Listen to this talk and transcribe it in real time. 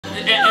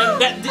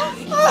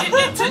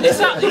It's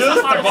a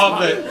above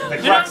the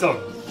crack zone.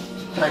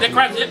 The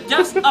cracks,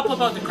 just up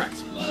above the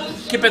cracks.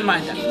 Keep in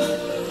mind that.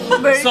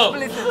 So,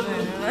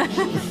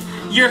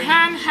 your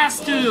hand has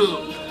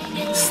to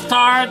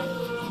start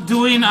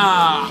doing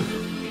a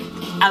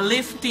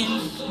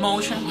lifting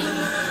motion.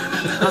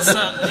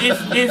 So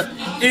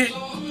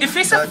if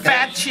it's a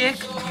fat chick,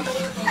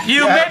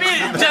 you maybe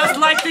just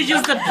like to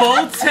use the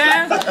both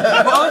hands,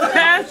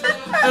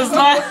 just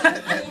like,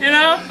 you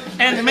know,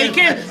 and make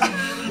it.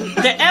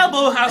 The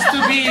elbow has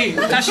to be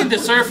touching the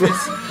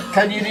surface.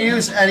 Can you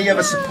use any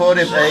other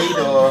supportive aid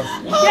or?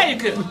 Yeah, you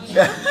could.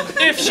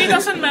 If she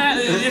doesn't mind,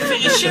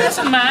 if she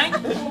doesn't mind,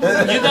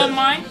 you don't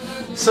mind.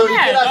 So you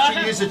could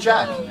actually use a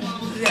jack.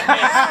 If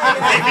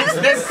it's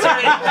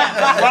necessary,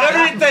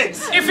 whatever it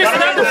takes. If it's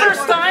not the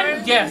first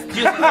time, yes,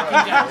 use a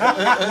fucking jack.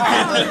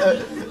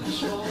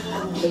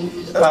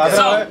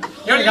 So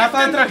you're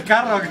lifting.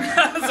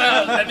 So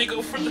let me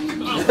go for the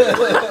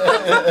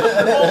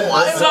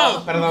So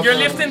you're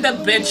lifting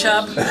that bitch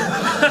up.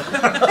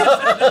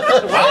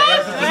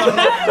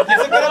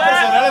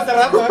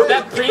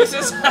 That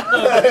princess.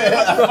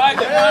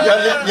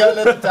 Your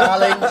little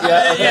darling.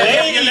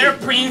 Yeah, your little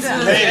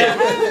princess.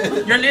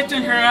 Yeah. You're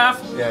lifting her up.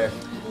 Yeah.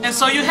 And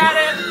so you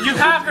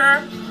have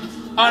her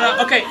on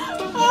a, okay.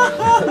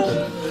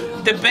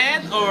 The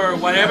bed or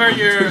whatever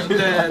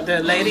the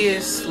lady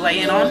is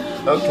laying on.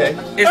 Okay.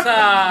 It's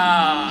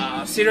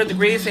a 0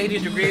 degrees, 80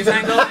 degrees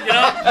angle, you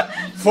know?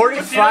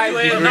 45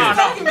 degrees. No.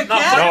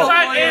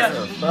 45 is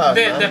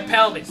the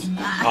pelvis.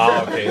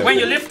 Oh, okay. When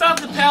you lift up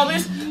the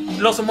pelvis,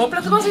 los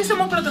omóplatos, ¿cómo se dice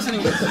omóplatos en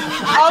inglés?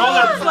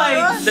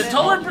 The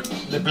taller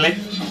The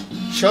blade.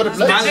 Shoulder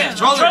blades.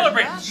 Shoulder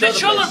blades. The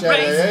shoulder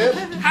blades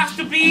have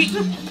to be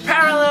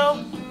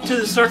parallel to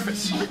the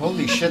surface.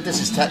 Holy shit, this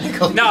is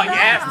technical. No,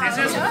 yes, this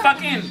is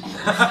fucking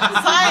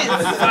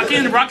science.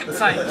 Fucking rocket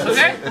science,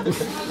 okay?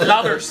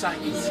 Louder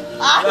science.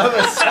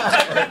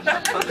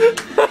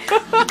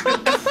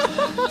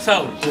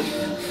 So,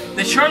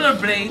 the shoulder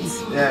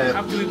blades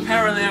have to be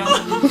parallel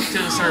to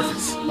the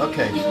surface.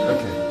 Okay.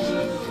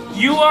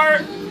 You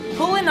are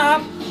pulling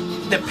up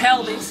the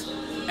pelvis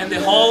and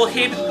the whole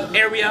hip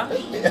area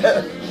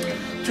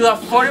to a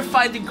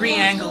 45-degree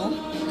angle.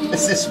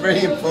 Is this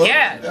really important?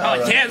 Yeah,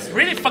 yeah, it's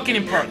really fucking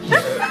important.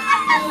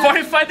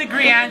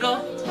 45-degree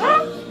angle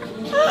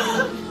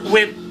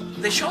with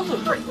the shoulder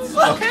blades.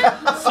 Okay?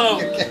 So,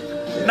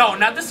 no,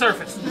 not the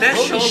surface. The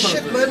Holy shoulder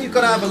shit, blades. man, you've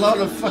got to have a lot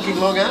of fucking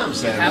long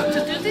arms there. You have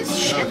to do this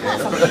shit.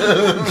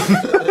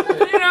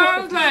 You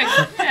know, it's like,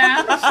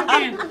 yeah,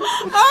 fucking.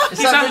 Is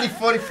that really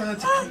 45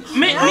 degrees?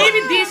 Maybe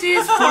this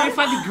is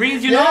 45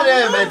 degrees, you know?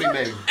 Yeah, maybe.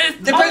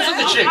 Depends on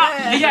the chick.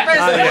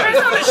 Depends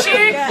on the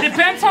chick.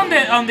 Depends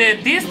on the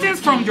distance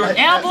from your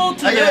elbow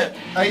to the.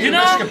 Are you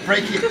risk of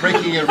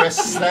breaking your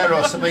wrists there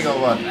or something or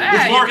what?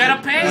 Yeah, you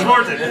gotta pay. It's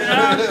worth it.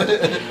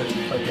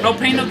 No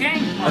pain, no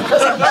gain.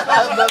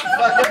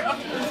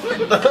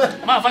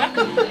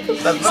 Motherfucker.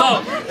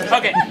 So,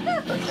 okay.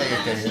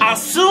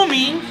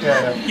 Assuming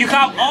you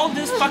have all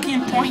these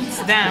fucking points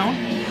down.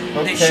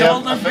 The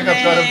shoulder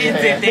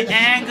blade, the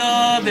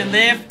angle, the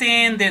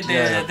lifting, the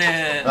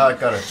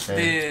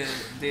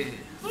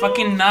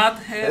fucking nut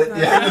head.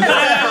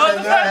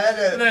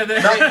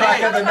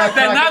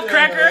 The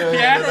nutcracker,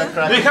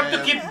 yeah. Do you have to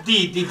keep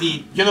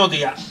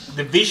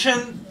the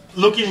vision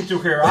looking into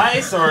her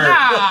eyes or?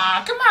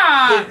 Ah, come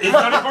on. It's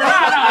not important.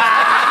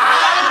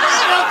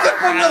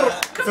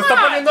 Se está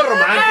poniendo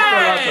romántico,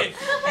 Hey.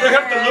 You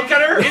have to look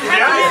at her. It has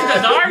to be in the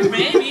dark,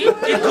 maybe.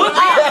 It could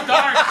be in the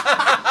dark.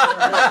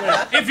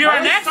 If you're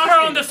an expert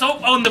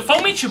on the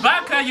Foamy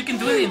Chewbacca, you can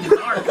do it in the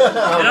dark.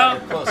 You know?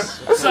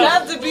 So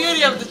That's the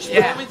beauty of the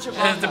Foamy Chewbacca.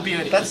 that's the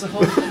beauty. That's the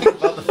whole thing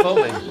about the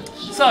foaming.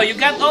 So you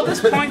got all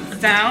these points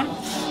down,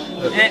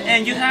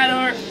 and you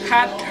have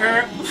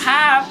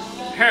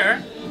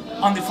her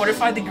on the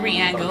 45-degree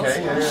angles.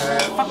 Okay,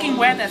 Fucking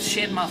wear that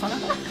shit,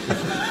 motherfucker.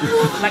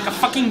 Like a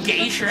fucking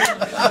geisha.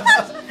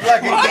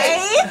 Like a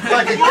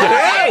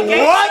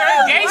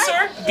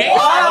Geyser.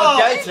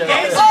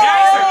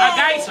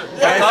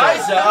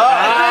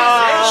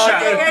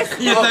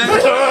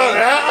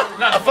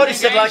 I thought he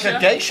said like a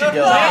geisha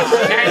girl.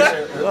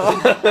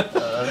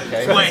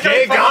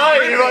 Hey guy,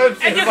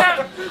 And you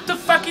have to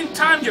fucking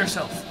time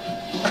yourself.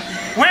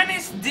 When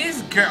is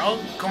this girl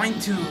going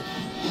to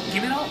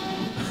give it all?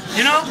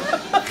 You know?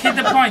 Hit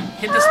the point,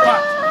 hit the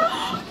spot.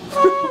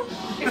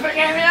 I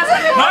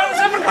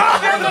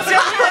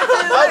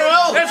don't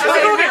know.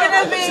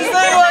 She's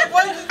like,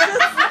 what is this?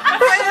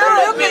 Why are you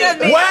looking at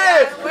me?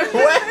 Where?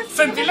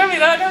 Sentí la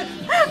mirada.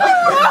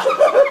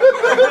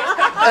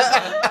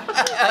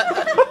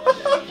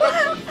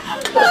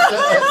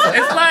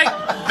 It's like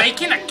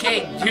baking a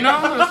cake, you know?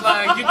 It's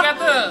like you got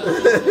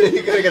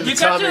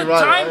to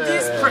time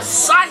this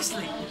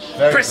precisely.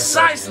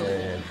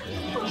 Precisely.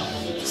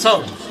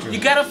 So you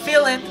gotta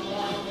feel it,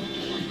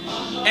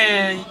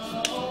 and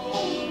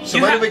so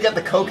where do we get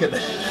the coke in there?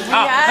 Here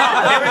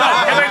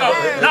we go.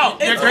 No,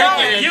 you're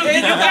drinking. You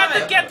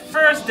gotta get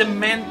first the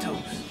Mentos.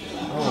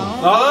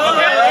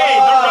 Okay, hey,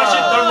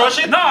 don't rush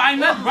it. No, I'm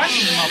not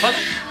rushing,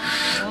 motherfucker.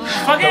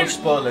 Fucking Don't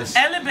spoil this.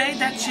 elevate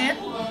that shit.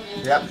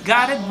 Yep.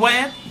 Got it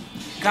wet.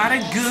 Got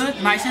it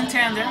good, nice and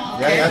tender.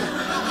 Okay? Yeah,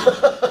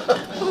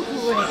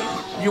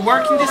 You're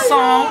working the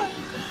song.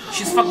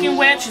 She's fucking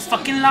wet. She's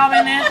fucking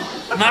loving it.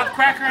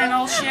 Nutcracker and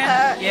all shit.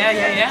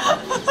 Yeah.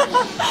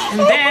 And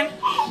then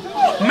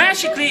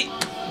magically,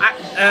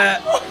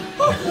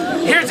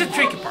 here's the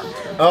tricky part.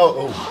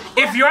 Oh.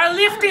 If you are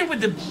lifting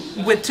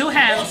with two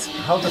hands,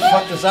 How the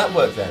fuck does that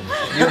work then?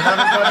 You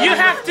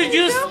have to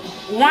use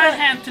one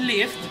hand to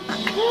lift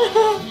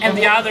and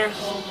the other.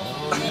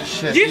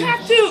 Shit. You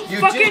have to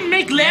fucking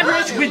make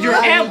leverage with your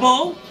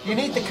elbow. You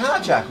need the car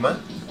jack, man.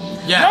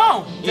 Yeah.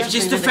 No. It's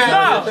just a Definitely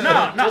fan. need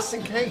No. Just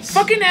in case.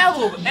 Fucking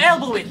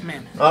elbow it,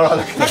 man. Alright,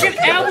 okay. Fucking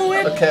elbow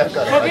it. Okay, I've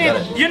got it.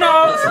 Fucking, you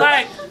know, it's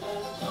like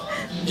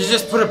You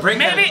just put a break.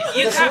 maybe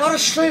you There's a lot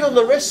of strain on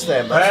the wrist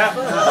there, man.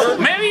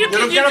 maybe you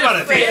can use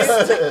the fist.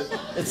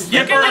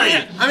 You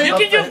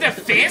can use the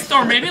fist,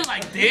 or maybe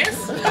like this,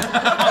 on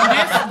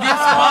this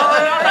spot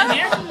right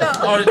here,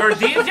 or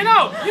this. You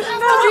know, you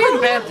have to be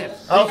inventive.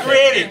 Okay.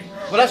 Creative.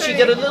 Well, actually,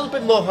 get a little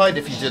bit more height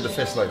if you did the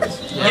fist like this.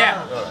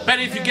 Yeah, but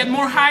if you get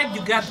more height,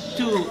 you got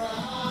to.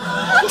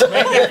 You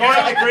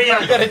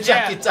gotta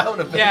jack it down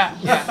a bit. Yeah,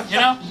 you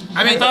know.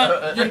 I mean,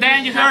 And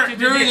then you have to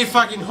do you're really this.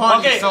 fucking horny,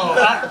 Okay, so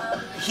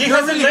he you're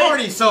hasn't really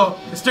horny, so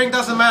the strength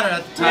doesn't matter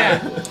at the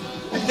time. Yeah.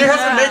 He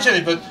hasn't mentioned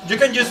it, but you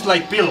can use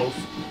like pillows.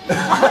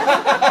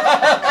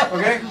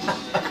 Okay?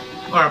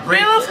 Or a break.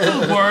 Pillows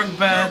could work,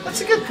 but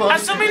That's a good point.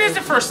 assuming it's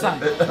the first time,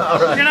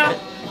 Alright. you know.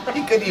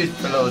 You can use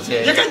pillows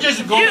here. You can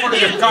just go for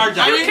the car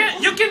jack.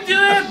 You can do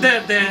it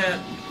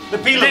The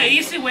pillow. the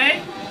easy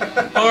way,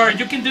 or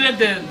you can do it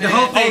the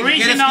whole thing, get a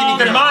original, skinny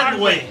The girl. man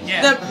way.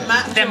 yeah,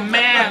 the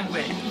man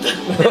way,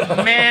 the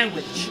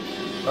manwich,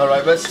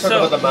 Alright, let's talk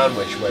So- about the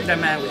manwich way. the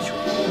manwich way.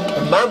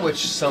 The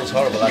manwich sounds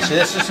horrible, actually.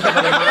 Let's just talk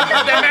about the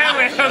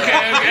manwich. The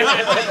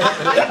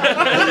manwich,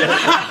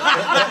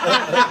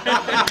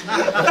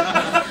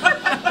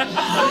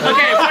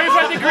 okay,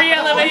 45-degree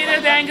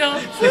elevated angle.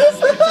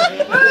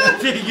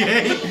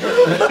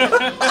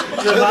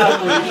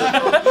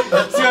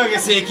 Sí, que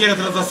sí, quiero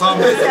otros dos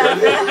hombres.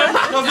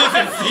 Los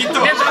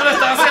necesito. Mientras lo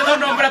está haciendo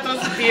un hombre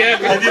atrás de ti,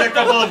 I did a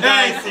couple of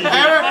guys.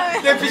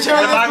 Te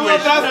pichaba de tu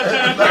atrás.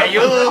 Te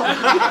ayudo,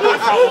 por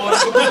favor.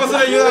 ¿Cómo se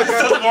le ayuda acá?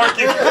 Still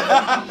working.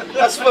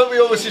 That's what we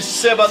always used to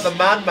say about the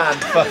man-man.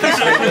 Fucking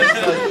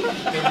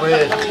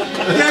weird.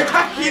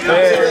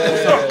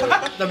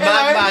 The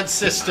man-man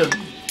system.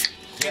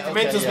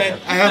 Mentos, man.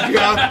 I help you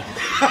out.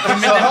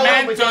 Give me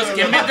the Mentos,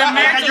 give me the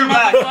Mentos, your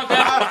back.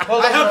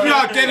 motherfucker. I help you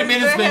out. 10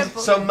 minutes, man.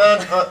 So, man,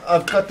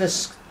 I've got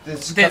this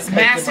This cupcake in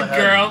massive my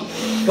hand. girl.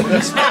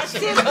 This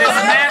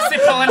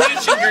massive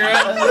Polynesian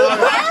girl.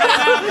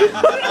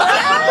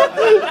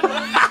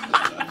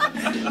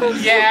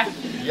 Yeah,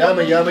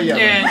 Yummy. yeah,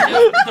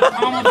 just the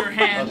palm of your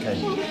hand. Okay.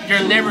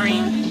 You're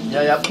levering.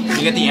 Yeah.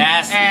 You get the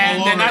ass.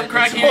 And they're not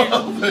cracking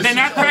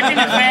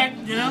effect,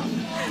 you know?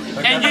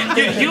 And you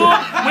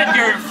with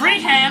your free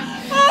hand,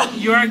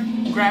 you're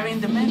grabbing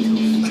the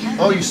Mentos.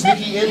 Oh, you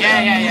sneaky in?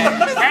 Yeah.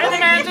 Grab the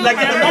Mentos. Like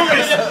in the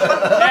movies.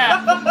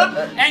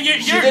 Yeah. And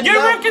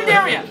you're working the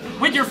area.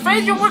 With your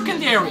face, you're working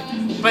the area.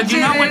 But you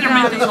know what your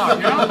Mentos are,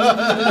 you know?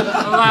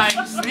 Like,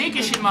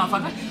 sneaky shit,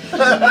 motherfucker.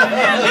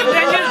 And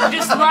then you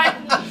just like,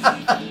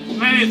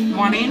 maybe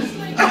one in.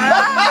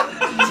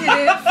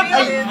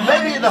 Hey,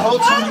 maybe the whole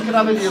time you could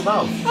have it in your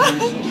mouth.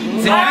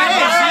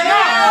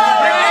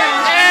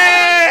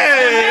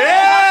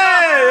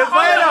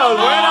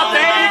 Buena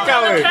técnica,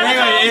 güey.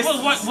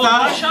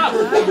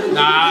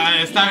 Nah,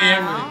 está bien,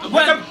 güey. You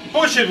can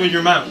push it with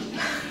your mouth.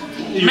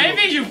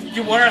 Maybe you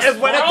were a Es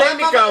buena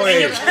técnica, güey.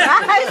 in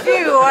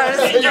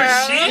your You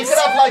sheets. could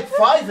have like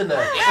 5 in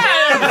there.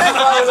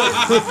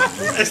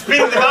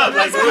 Spin them out.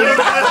 Like,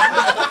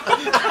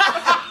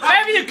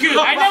 Maybe you could.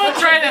 I never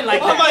tried it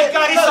like oh that. my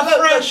god, it's so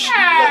fresh.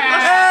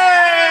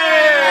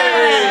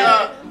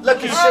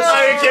 Look, it's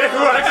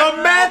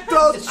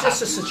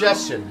just a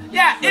suggestion.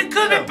 Yeah, it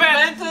could be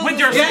better with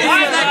your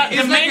saliva.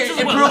 The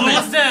Mentos will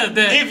lose the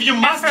If you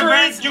master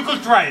it, you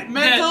could try it.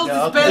 Mentos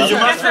Yeah, okay. You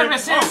master it.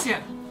 effervescencia.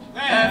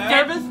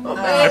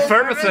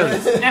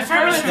 Effervescence.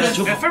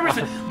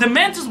 Effervescence. The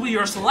Mentos with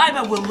your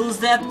saliva will lose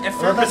that Well, that's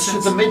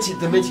effervescence.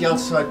 the minty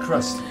outside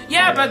crust.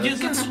 Yeah, but you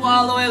can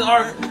swallow it,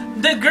 or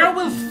the girl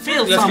will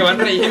feel Los que van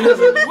something. rellenos.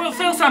 Will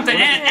feel something,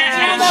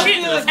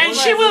 and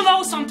she will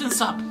know something's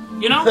up.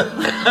 You know,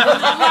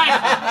 like,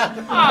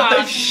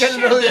 oh shit,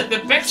 the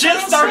picture. She'll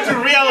start to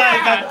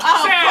realize that.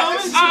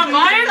 A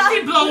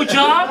lengthy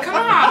blowjob,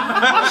 come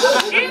on,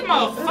 shit,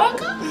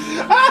 motherfucker.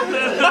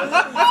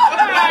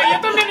 Yo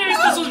también he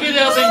visto sus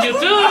videos en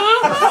YouTube.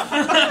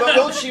 But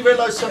won't she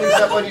realise something's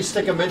up when you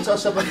stick a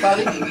Mentos up her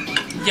fanny?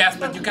 Yes,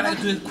 but you gotta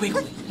do it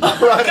quickly.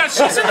 Right. Because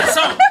she's in the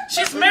zone.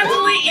 She's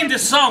mentally in the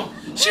zone.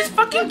 She's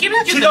fucking giving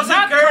you She the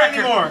doesn't care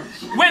nutcracker. anymore.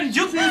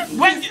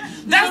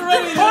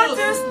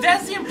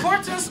 That's the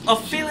importance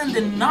of feeling the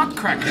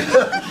nutcracker.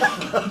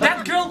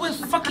 That girl will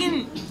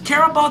fucking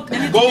care about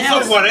anything Go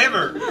else. for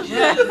whatever.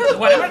 Yeah,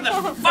 whatever the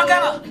fuck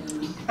ever.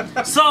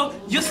 So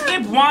you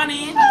slip one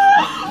in,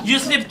 you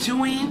slip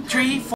two in, 3, 4.